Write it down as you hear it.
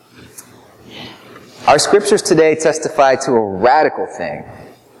Our scriptures today testify to a radical thing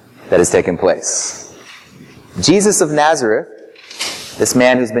that has taken place. Jesus of Nazareth, this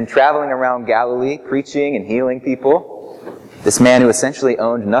man who's been traveling around Galilee preaching and healing people, this man who essentially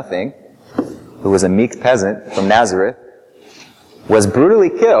owned nothing, who was a meek peasant from Nazareth, was brutally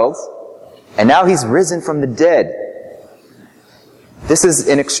killed, and now he's risen from the dead. This is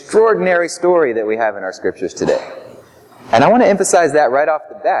an extraordinary story that we have in our scriptures today. And I want to emphasize that right off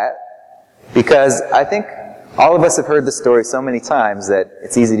the bat, because I think all of us have heard the story so many times that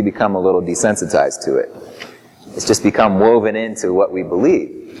it's easy to become a little desensitized to it. It's just become woven into what we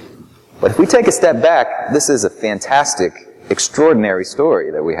believe. But if we take a step back, this is a fantastic, extraordinary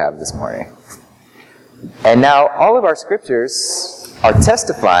story that we have this morning. And now all of our scriptures are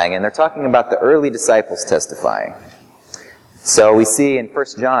testifying, and they're talking about the early disciples testifying. So we see in 1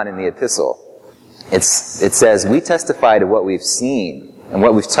 John in the epistle, it says, "We testify to what we've seen and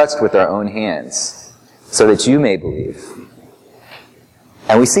what we've touched with our own hands, so that you may believe."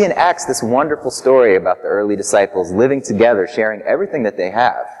 And we see in Acts this wonderful story about the early disciples living together, sharing everything that they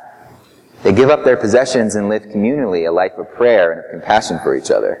have. They give up their possessions and live communally a life of prayer and of compassion for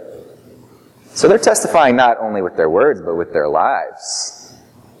each other. So they're testifying not only with their words, but with their lives.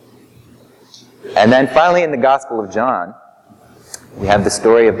 And then finally in the Gospel of John, we have the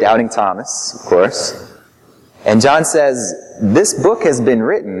story of doubting Thomas, of course. And John says, "This book has been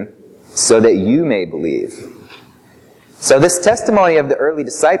written so that you may believe." So this testimony of the early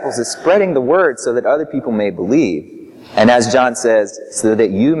disciples is spreading the word so that other people may believe. And as John says, so that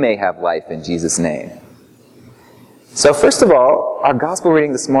you may have life in Jesus' name. So first of all, our gospel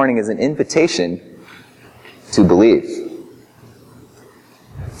reading this morning is an invitation to believe.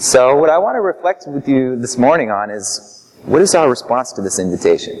 So what I want to reflect with you this morning on is, what is our response to this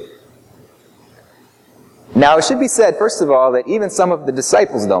invitation? Now, it should be said, first of all, that even some of the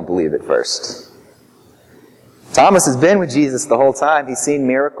disciples don't believe at first. Thomas has been with Jesus the whole time. He's seen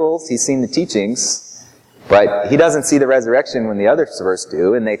miracles, he's seen the teachings, but he doesn't see the resurrection when the others first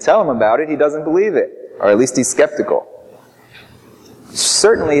do, and they tell him about it, he doesn't believe it, or at least he's skeptical.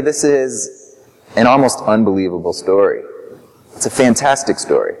 Certainly, this is an almost unbelievable story. It's a fantastic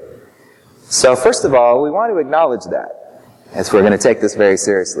story. So, first of all, we want to acknowledge that, as we're going to take this very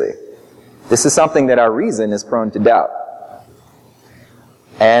seriously. This is something that our reason is prone to doubt.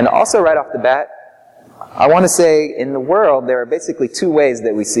 And also right off the bat, I want to say in the world there are basically two ways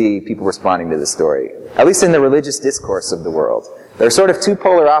that we see people responding to this story. At least in the religious discourse of the world. There are sort of two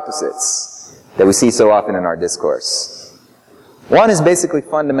polar opposites that we see so often in our discourse. One is basically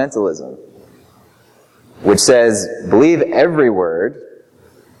fundamentalism, which says, believe every word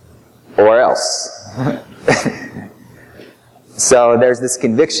or else. So there's this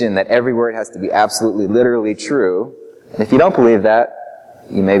conviction that every word has to be absolutely, literally true. And if you don't believe that,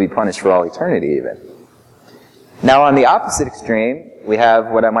 you may be punished for all eternity even. Now on the opposite extreme, we have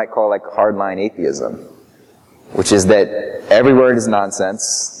what I might call like hardline atheism, which is that every word is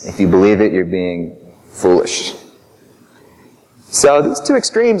nonsense. If you believe it, you're being foolish. So these two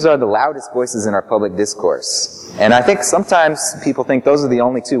extremes are the loudest voices in our public discourse. And I think sometimes people think those are the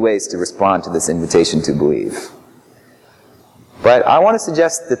only two ways to respond to this invitation to believe. But I want to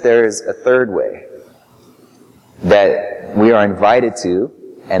suggest that there is a third way that we are invited to,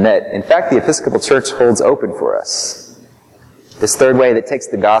 and that, in fact, the Episcopal Church holds open for us. This third way that takes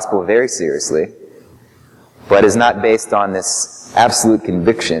the gospel very seriously, but is not based on this absolute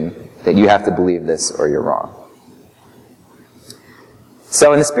conviction that you have to believe this or you're wrong.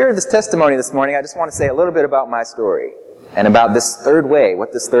 So in the spirit of this testimony this morning, I just want to say a little bit about my story and about this third way,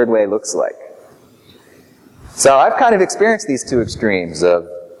 what this third way looks like. So I've kind of experienced these two extremes of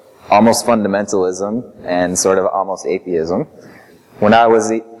almost fundamentalism and sort of almost atheism. When I was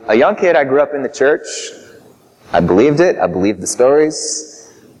a young kid, I grew up in the church. I believed it. I believed the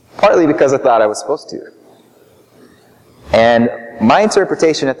stories, partly because I thought I was supposed to. And my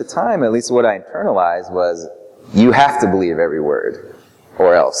interpretation at the time, at least what I internalized, was you have to believe every word,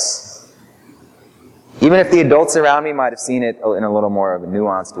 or else. Even if the adults around me might have seen it in a little more of a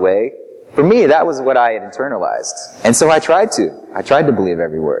nuanced way, for me, that was what I had internalized. And so I tried to believe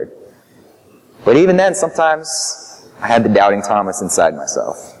every word. But even then, sometimes I had the doubting Thomas inside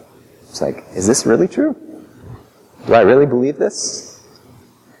myself. It's like, is this really true? Do I really believe this?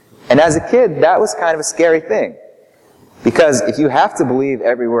 And as a kid, that was kind of a scary thing. Because if you have to believe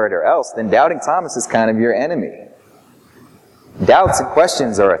every word or else, then doubting Thomas is kind of your enemy. Doubts and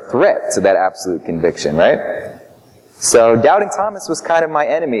questions are a threat to that absolute conviction, right? So doubting Thomas was kind of my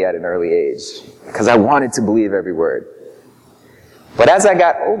enemy at an early age, because I wanted to believe every word. But as I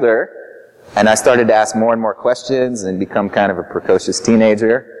got older, and I started to ask more and more questions and become kind of a precocious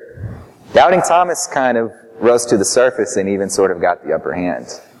teenager, Doubting Thomas kind of rose to the surface and even sort of got the upper hand.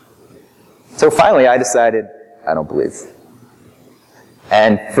 So finally I decided, I don't believe.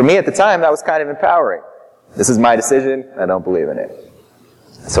 And for me at the time, that was kind of empowering. This is my decision, I don't believe in it.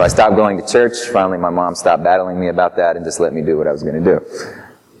 So I stopped going to church. Finally my mom stopped battling me about that and just let me do what I was going to do.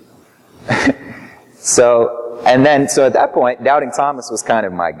 So at that point, Doubting Thomas was kind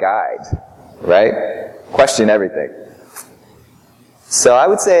of my guide, right? Question everything. So I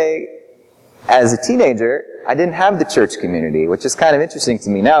would say, as a teenager, I didn't have the church community, which is kind of interesting to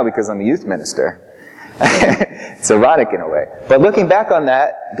me now because I'm a youth minister. It's ironic in a way. But looking back on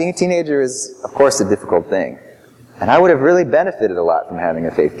that, being a teenager is, of course, a difficult thing. And I would have really benefited a lot from having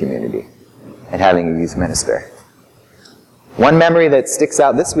a faith community and having a youth minister. One memory that sticks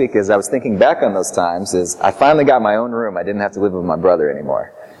out this week as I was thinking back on those times is I finally got my own room. I didn't have to live with my brother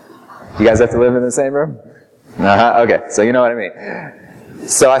anymore. You guys have to live in the same room? Okay, so you know what I mean.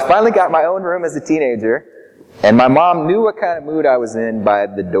 So I finally got my own room as a teenager, and my mom knew what kind of mood I was in by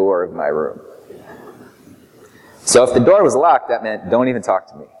the door of my room. So if the door was locked, that meant don't even talk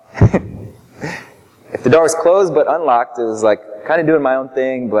to me. If the door was closed but unlocked, it was like kind of doing my own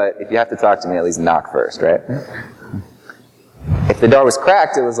thing, but if you have to talk to me, at least knock first, right? If the door was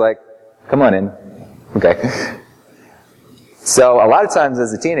cracked, it was like, come on in. Okay. So a lot of times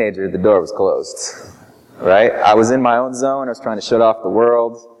as a teenager, the door was closed, right? I was in my own zone. I was trying to shut off the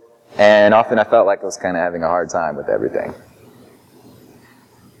world, and often I felt like I was kind of having a hard time with everything.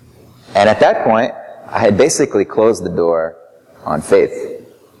 And at that point, I had basically closed the door on faith.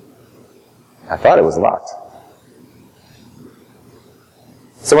 I thought it was locked.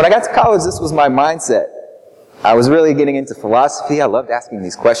 So when I got to college, this was my mindset. I was really getting into philosophy. I loved asking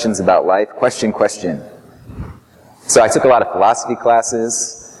these questions about life. Question. So I took a lot of philosophy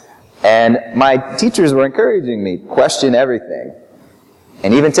classes, and my teachers were encouraging me, question everything.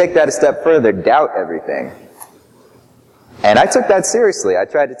 And even take that a step further, doubt everything. And I took that seriously. I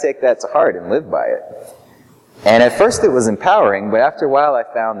tried to take that to heart and live by it. And at first it was empowering, but after a while I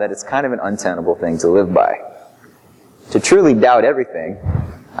found that it's kind of an untenable thing to live by. To truly doubt everything,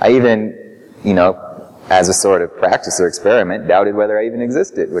 I even, as a sort of practice or experiment, doubted whether I even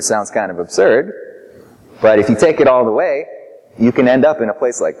existed, which sounds kind of absurd. But if you take it all the way, you can end up in a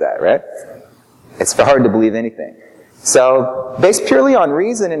place like that, right? It's hard to believe anything. So, based purely on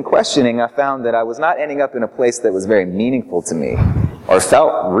reason and questioning, I found that I was not ending up in a place that was very meaningful to me, or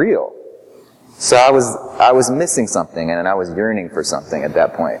felt real. So I was missing something, and I was yearning for something at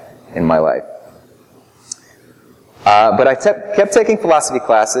that point in my life. But I kept taking philosophy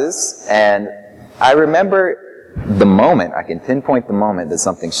classes, and I remember I can pinpoint the moment that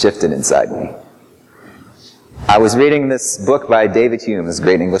something shifted inside me. I was reading this book by David Hume, this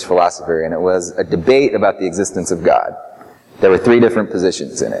great English philosopher, and it was a debate about the existence of God. There were 3 different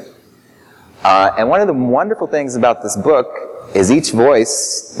positions in it. And one of the wonderful things about this book is each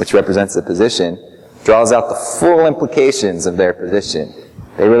voice, which represents a position, draws out the full implications of their position.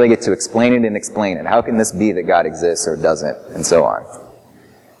 They really get to explain it and explain it. How can this be that God exists or doesn't, and so on.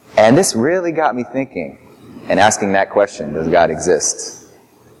 And this really got me thinking and asking that question, does God exist?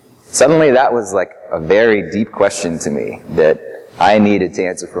 Suddenly that was like a very deep question to me that I needed to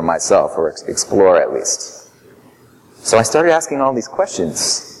answer for myself, or explore at least. So I started asking all these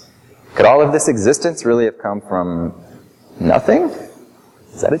questions. Could all of this existence really have come from nothing?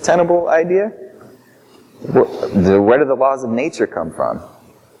 Is that a tenable idea? Where do the laws of nature come from?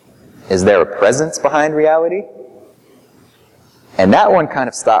 Is there a presence behind reality? And that one kind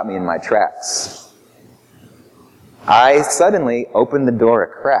of stopped me in my tracks. I suddenly opened the door a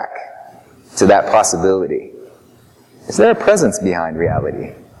crack to that possibility. Is there a presence behind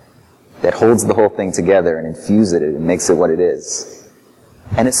reality that holds the whole thing together and infuses it and makes it what it is?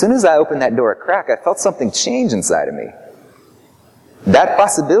 And as soon as I opened that door a crack, I felt something change inside of me. That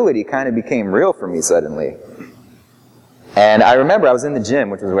possibility kind of became real for me suddenly. And I remember I was in the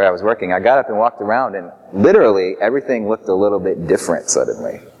gym, which was where I was working. I got up and walked around, and literally everything looked a little bit different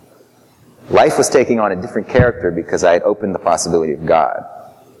suddenly. Life was taking on a different character because I had opened the possibility of God.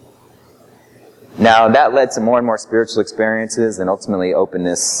 Now, that led to more and more spiritual experiences and ultimately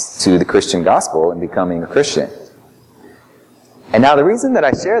openness to the Christian gospel and becoming a Christian. And now the reason that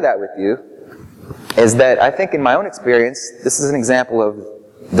I share that with you is that I think in my own experience, this is an example of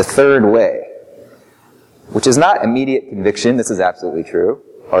the third way, which is not immediate conviction, this is absolutely true,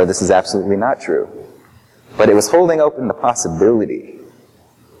 or this is absolutely not true. But it was holding open the possibility.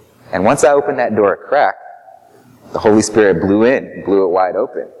 And once I opened that door a crack, the Holy Spirit blew in and blew it wide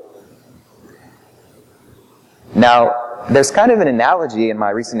open. Now, there's kind of an analogy in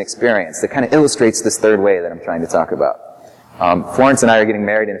my recent experience that kind of illustrates this third way that I'm trying to talk about. Florence and I are getting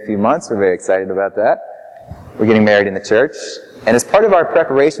married in a few months. We're very excited about that. We're getting married in the church. And as part of our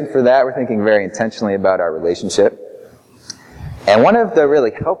preparation for that, we're thinking very intentionally about our relationship. And one of the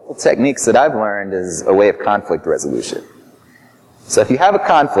really helpful techniques that I've learned is a way of conflict resolution. So if you have a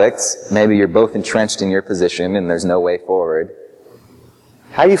conflict, maybe you're both entrenched in your position and there's no way forward,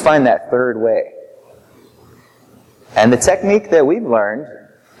 how do you find that third way? And the technique that we've learned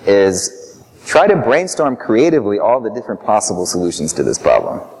is try to brainstorm creatively all the different possible solutions to this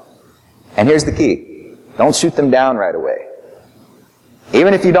problem. And here's the key. Don't shoot them down right away.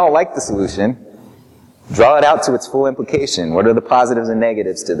 Even if you don't like the solution, draw it out to its full implication. What are the positives and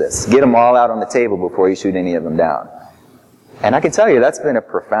negatives to this? Get them all out on the table before you shoot any of them down. And I can tell you that's been a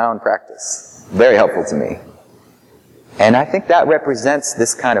profound practice. Very helpful to me. And I think that represents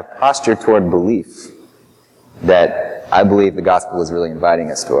this kind of posture toward belief that I believe the gospel is really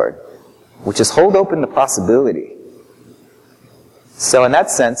inviting us toward, which is hold open the possibility. So in that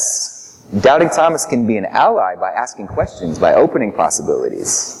sense, doubting Thomas can be an ally by asking questions, by opening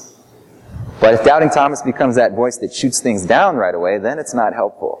possibilities. But if doubting Thomas becomes that voice that shoots things down right away, then it's not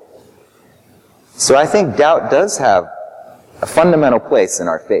helpful. So I think doubt does have a fundamental place in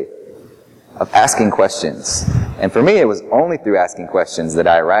our faith of asking questions. And for me, it was only through asking questions that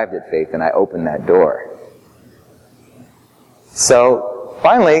I arrived at faith and I opened that door. So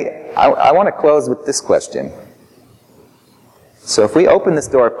finally, I want to close with this question. So if we open this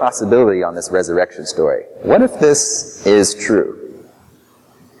door of possibility on this resurrection story, what if this is true?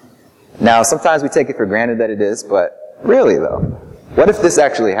 Now, sometimes we take it for granted that it is, but really though, what if this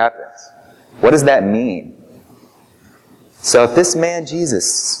actually happens? What does that mean? So if this man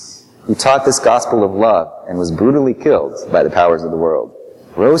Jesus, who taught this gospel of love and was brutally killed by the powers of the world,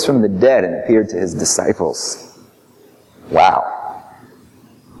 rose from the dead and appeared to his disciples, wow.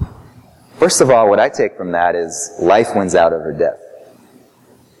 First of all, what I take from that is life wins out over death.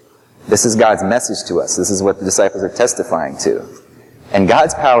 This is God's message to us. This is what the disciples are testifying to. And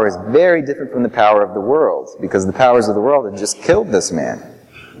God's power is very different from the power of the world, because the powers of the world have just killed this man.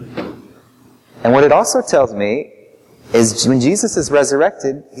 And what it also tells me is when Jesus is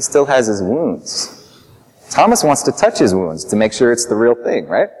resurrected, he still has his wounds. Thomas wants to touch his wounds to make sure it's the real thing,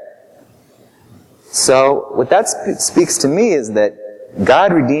 right? So what that speaks to me is that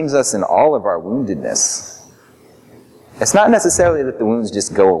God redeems us in all of our woundedness. It's not necessarily that the wounds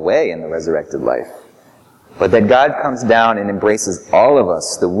just go away in the resurrected life, but that God comes down and embraces all of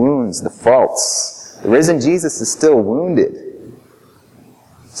us, the wounds, the faults. The risen Jesus is still wounded.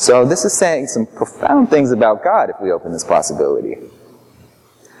 So this is saying some profound things about God if we open this possibility.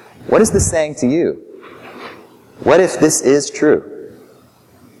 What is this saying to you? What if this is true?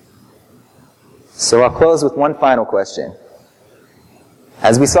 So I'll close with one final question.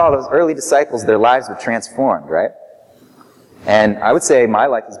 As we saw, those early disciples, their lives were transformed, right? And I would say my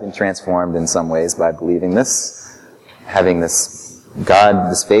life has been transformed in some ways by believing this, having this God,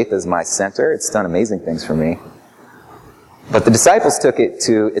 this faith as my center. It's done amazing things for me. But the disciples took it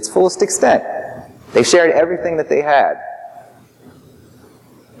to its fullest extent. They shared everything that they had.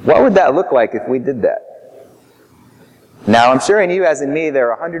 What would that look like if we did that? Now, I'm sure in you as in me,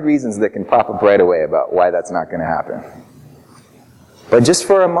 there are 100 reasons that can pop up right away about why that's not going to happen. But just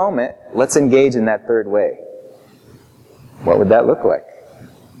for a moment, let's engage in that third way. What would that look like?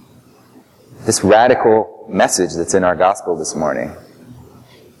 This radical message that's in our gospel this morning.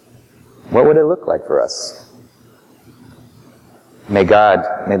 What would it look like for us? May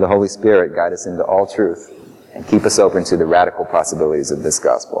the Holy Spirit guide us into all truth and keep us open to the radical possibilities of this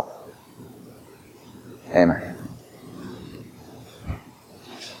gospel. Amen.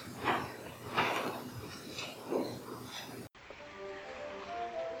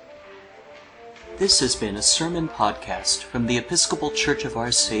 This has been a sermon podcast from the Episcopal Church of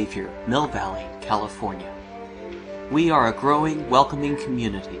Our Savior, Mill Valley, California. We are a growing, welcoming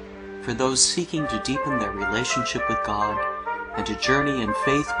community for those seeking to deepen their relationship with God and to journey in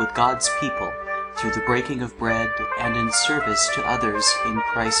faith with God's people through the breaking of bread and in service to others in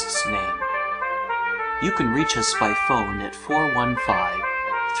Christ's name. You can reach us by phone at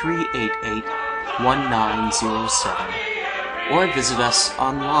 415-388-1907 or visit us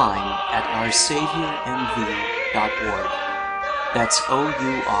online at oursaviormv.org. That's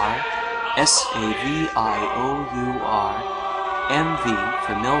OURSAVIOURMV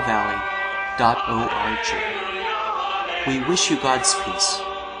for millvalley.org. We wish you God's peace,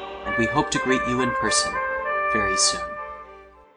 and we hope to greet you in person very soon.